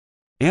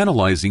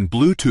Analyzing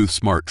Bluetooth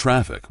smart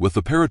traffic with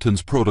the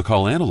Perytons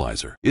protocol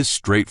analyzer is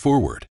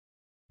straightforward.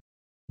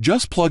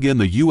 Just plug in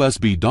the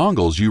USB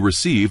dongles you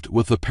received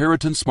with the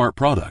Peryton Smart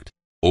product,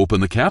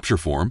 open the capture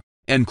form,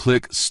 and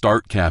click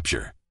Start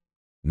Capture.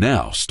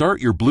 Now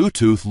start your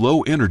Bluetooth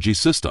low energy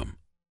system.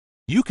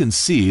 You can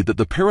see that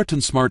the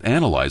Peryton Smart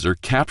Analyzer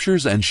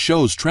captures and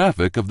shows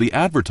traffic of the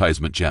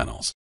advertisement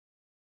channels.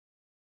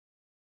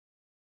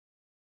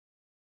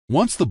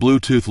 Once the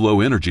Bluetooth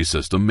low energy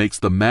system makes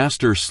the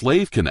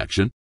master-slave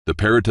connection, the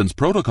Peryton's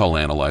protocol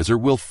analyzer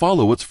will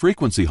follow its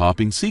frequency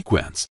hopping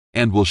sequence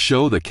and will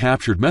show the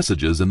captured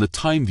messages in the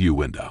time view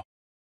window.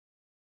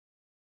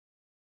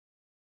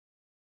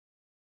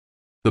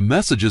 The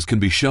messages can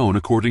be shown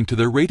according to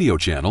their radio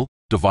channel,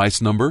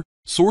 device number,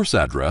 source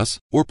address,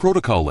 or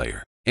protocol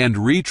layer, and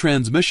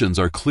retransmissions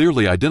are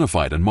clearly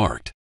identified and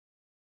marked.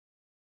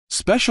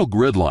 Special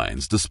grid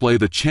lines display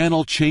the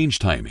channel change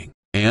timing,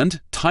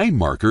 and time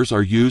markers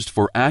are used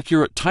for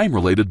accurate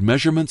time-related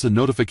measurements and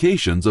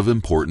notifications of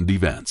important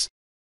events.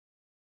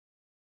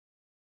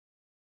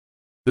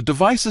 The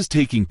devices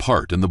taking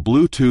part in the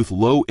Bluetooth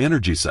low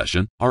energy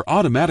session are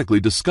automatically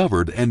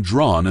discovered and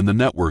drawn in the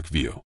network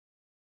view.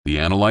 The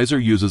analyzer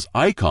uses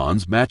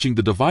icons matching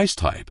the device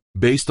type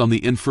based on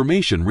the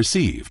information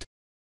received.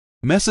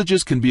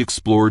 Messages can be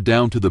explored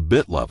down to the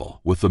bit level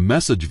with the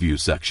Message View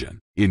section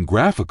in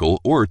graphical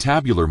or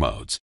tabular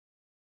modes.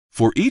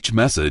 For each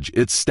message,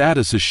 its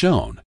status is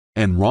shown,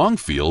 and wrong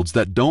fields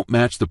that don't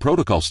match the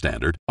protocol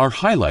standard are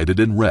highlighted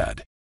in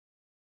red.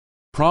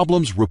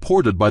 Problems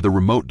reported by the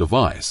remote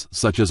device,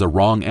 such as a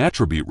wrong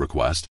attribute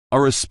request,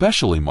 are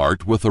especially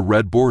marked with a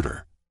red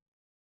border.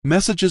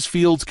 Messages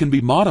fields can be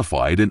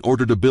modified in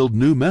order to build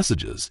new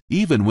messages,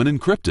 even when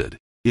encrypted,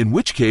 in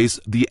which case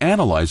the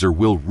analyzer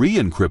will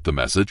re-encrypt the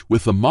message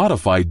with the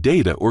modified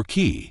data or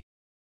key.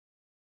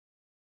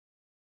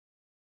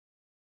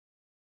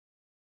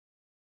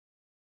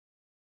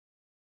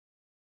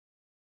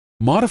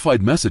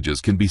 Modified messages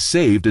can be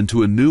saved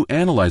into a new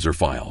analyzer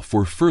file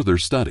for further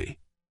study.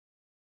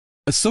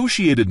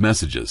 Associated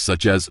messages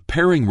such as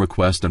pairing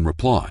request and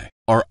reply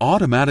are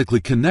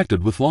automatically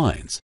connected with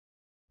lines.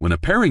 When a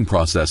pairing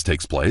process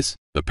takes place,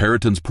 the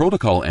Peryton's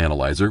protocol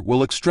analyzer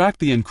will extract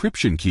the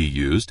encryption key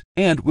used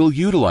and will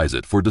utilize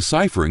it for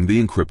deciphering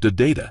the encrypted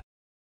data.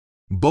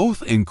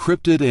 Both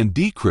encrypted and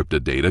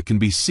decrypted data can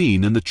be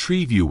seen in the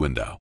Tree View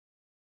window.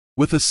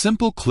 With a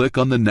simple click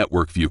on the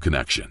Network View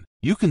connection,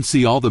 you can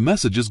see all the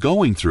messages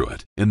going through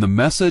it in the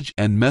Message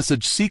and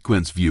Message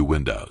Sequence View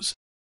windows.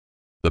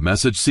 The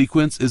message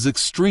sequence is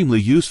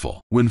extremely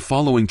useful when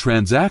following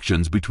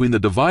transactions between the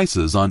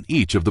devices on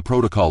each of the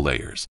protocol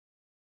layers.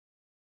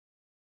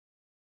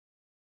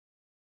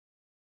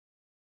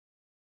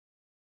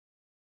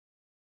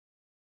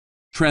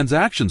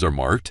 Transactions are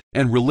marked,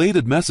 and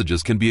related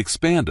messages can be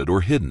expanded or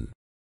hidden.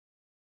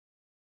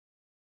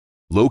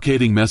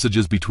 Locating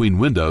messages between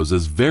windows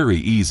is very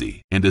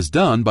easy and is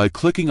done by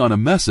clicking on a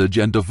message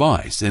and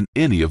device in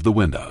any of the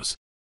windows.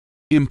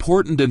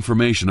 Important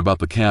information about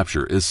the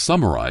capture is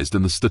summarized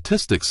in the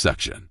Statistics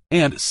section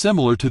and,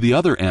 similar to the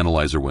other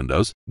analyzer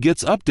windows,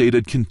 gets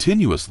updated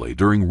continuously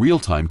during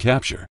real-time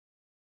capture.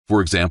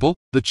 For example,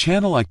 the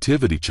channel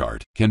activity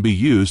chart can be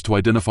used to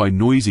identify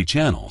noisy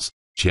channels,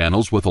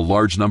 channels with a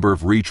large number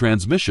of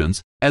retransmissions,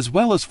 as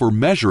well as for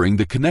measuring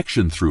the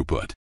connection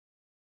throughput.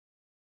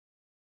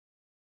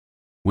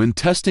 When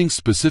testing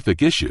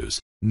specific issues,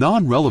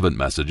 non-relevant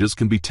messages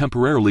can be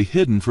temporarily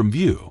hidden from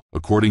view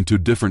according to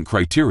different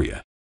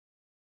criteria.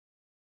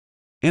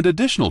 And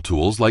additional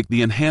tools like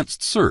the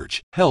enhanced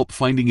search help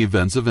finding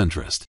events of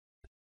interest.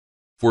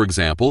 For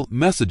example,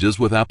 messages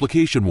with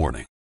application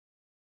warning.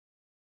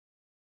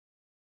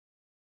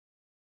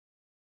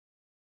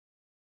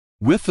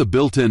 With the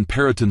built-in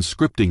Peryton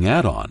scripting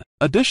add-on,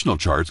 additional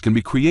charts can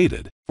be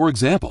created. For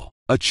example,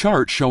 a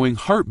chart showing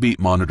heartbeat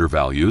monitor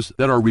values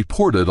that are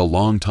reported a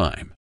long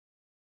time.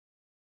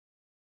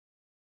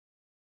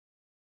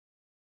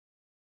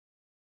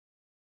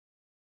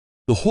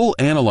 The whole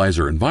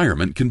analyzer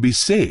environment can be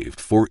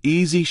saved for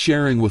easy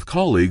sharing with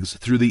colleagues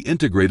through the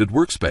integrated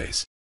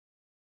workspace.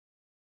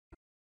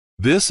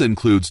 This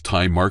includes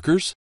time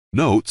markers,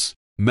 notes,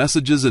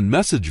 messages in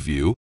Message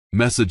View,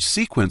 message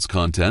sequence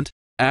content,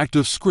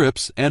 active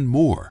scripts, and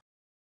more.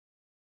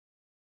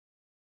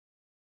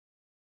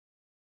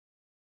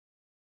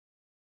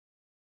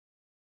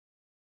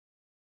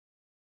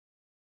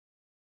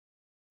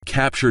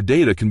 Captured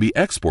data can be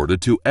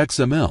exported to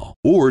XML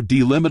or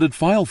delimited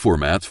file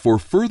formats for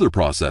further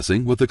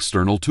processing with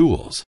external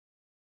tools.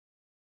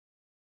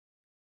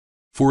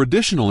 For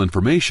additional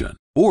information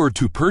or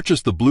to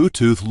purchase the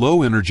Bluetooth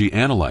Low Energy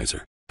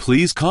Analyzer,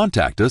 please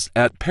contact us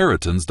at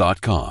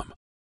perytons.com.